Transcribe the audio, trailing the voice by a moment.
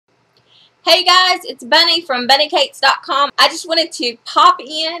Hey guys, it's Bunny from bunnycakes.com. I just wanted to pop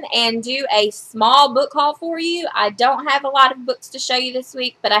in and do a small book haul for you. I don't have a lot of books to show you this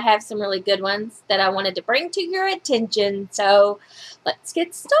week, but I have some really good ones that I wanted to bring to your attention. So let's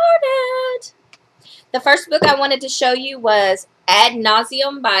get started. The first book I wanted to show you was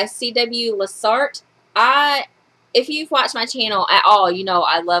Nauseam by CW LaSart. If you've watched my channel at all, you know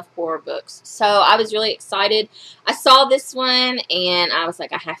I love horror books. So I was really excited. I saw this one and I was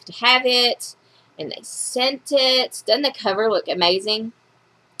like, I have to have it. And they sent it. Doesn't the cover look amazing?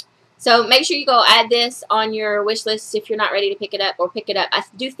 So make sure you go add this on your wish list if you're not ready to pick it up, or pick it up. I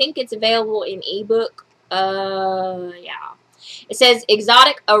do think it's available in ebook. Yeah. It says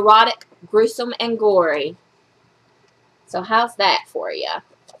exotic, erotic, gruesome, and gory. So how's that for you?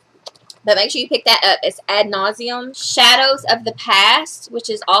 But make sure you pick that up. It's Ad Nauseam. Shadows of the Past, which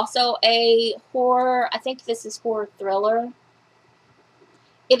is also a horror. I think this is horror thriller.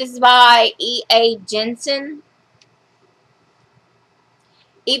 It is by E.A. Jensen.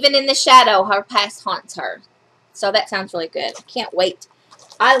 Even in the shadow, her past haunts her. So that sounds really good. I can't wait.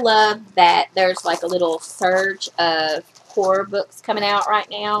 I love that there's like a little surge of horror books coming out right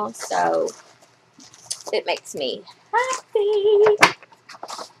now. So it makes me happy.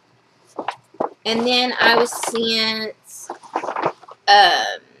 And then I was sent,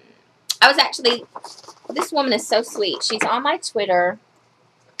 this woman is so sweet. She's on my Twitter.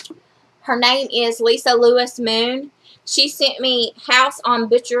 Her name is Lisa Lewis Moon. She sent me House on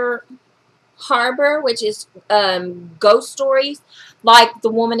Butcher Harbor, which is ghost stories, like The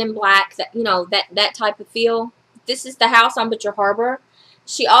Woman in Black, that, you know, that type of feel. This is the House on Butcher Harbor.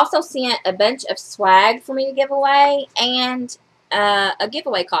 She also sent a bunch of swag for me to give away, and a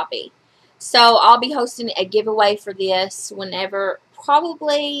giveaway copy. So I'll be hosting a giveaway for this whenever,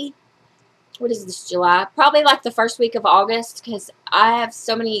 probably, what is this, July? Probably like the first week of August, because I have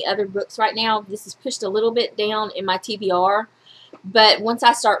so many other books right now. This is pushed a little bit down in my TBR. But once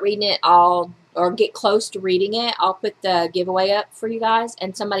I start reading it, or get close to reading it, I'll put the giveaway up for you guys,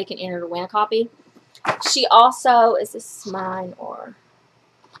 and somebody can enter to win a copy. She also, is this mine, or?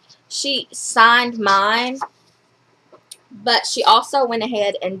 She signed mine, but she also went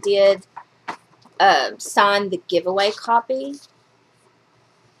ahead and did sign the giveaway copy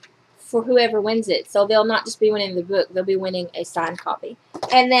for whoever wins it. So they'll not just be winning the book, they'll be winning a signed copy.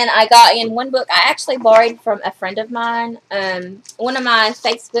 And then I got in one book I actually borrowed from a friend of mine. One of my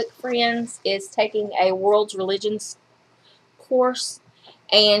Facebook friends is taking a world religions course,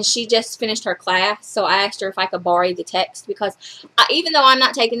 and she just finished her class, so I asked her if I could borrow the text, because even though I'm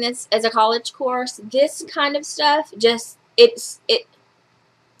not taking this as a college course, this kind of stuff just, what's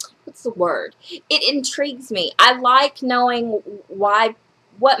the word? It intrigues me. I like knowing what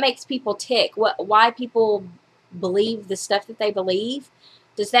makes people tick, why people believe the stuff that they believe.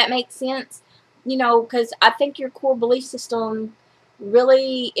 Does that make sense? You know, because I think your core belief system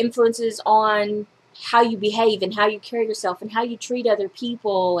really influences on how you behave and how you carry yourself and how you treat other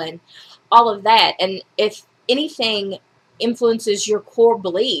people and all of that. And if anything influences your core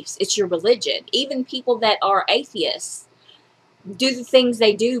beliefs, it's your religion. Even people that are atheists do the things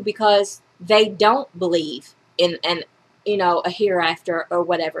they do because they don't believe in you know, a hereafter or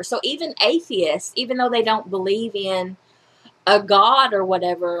whatever. So even atheists, even though they don't believe in a God or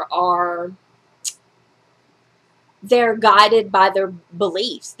whatever, they're guided by their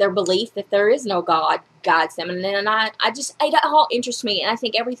beliefs. Their belief that there is no God guides them. And then it all interests me. And I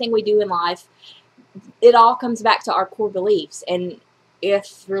think everything we do in life, it all comes back to our core beliefs. And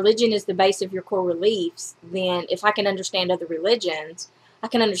if religion is the base of your core beliefs, then if I can understand other religions, I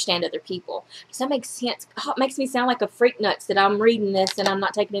can understand other people. Does that make sense? Oh, it makes me sound like a freak nuts that I'm reading this and I'm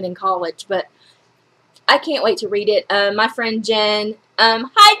not taking it in college, but I can't wait to read it. My friend Jen,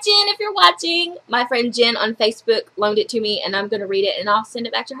 hi Jen if you're watching. My friend Jen on Facebook loaned it to me, and I'm going to read it, and I'll send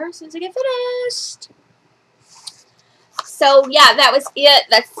it back to her as soon as I get finished. So yeah, that was it.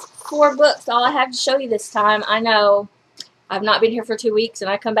 That's 4 books, all I have to show you this time. I know I've not been here for 2 weeks,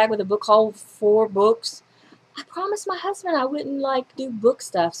 and I come back with a book haul of 4 books. I promised my husband I wouldn't like do book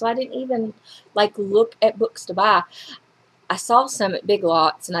stuff, so I didn't even like look at books to buy. I saw some at Big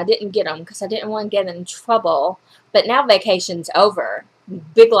Lots, and I didn't get them because I didn't want to get in trouble. But now vacation's over.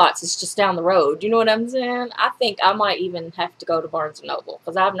 Big Lots is just down the road. You know what I'm saying? I think I might even have to go to Barnes & Noble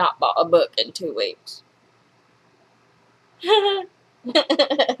because I've not bought a book in 2 weeks.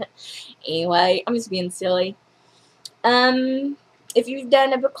 Anyway, I'm just being silly. If you've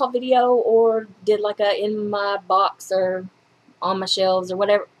done a book haul video or did like a in my box or on my shelves or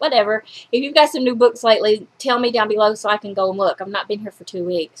whatever, if you've got some new books lately, tell me down below so I can go and look. I've not been here for 2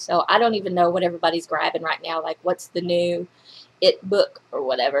 weeks, so I don't even know what everybody's grabbing right now, like what's the new it book or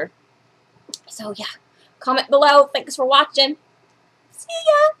whatever. So, yeah. Comment below. Thanks for watching. See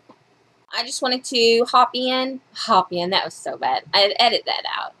ya. I just wanted to hop in. That was so bad. I'd edit that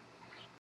out.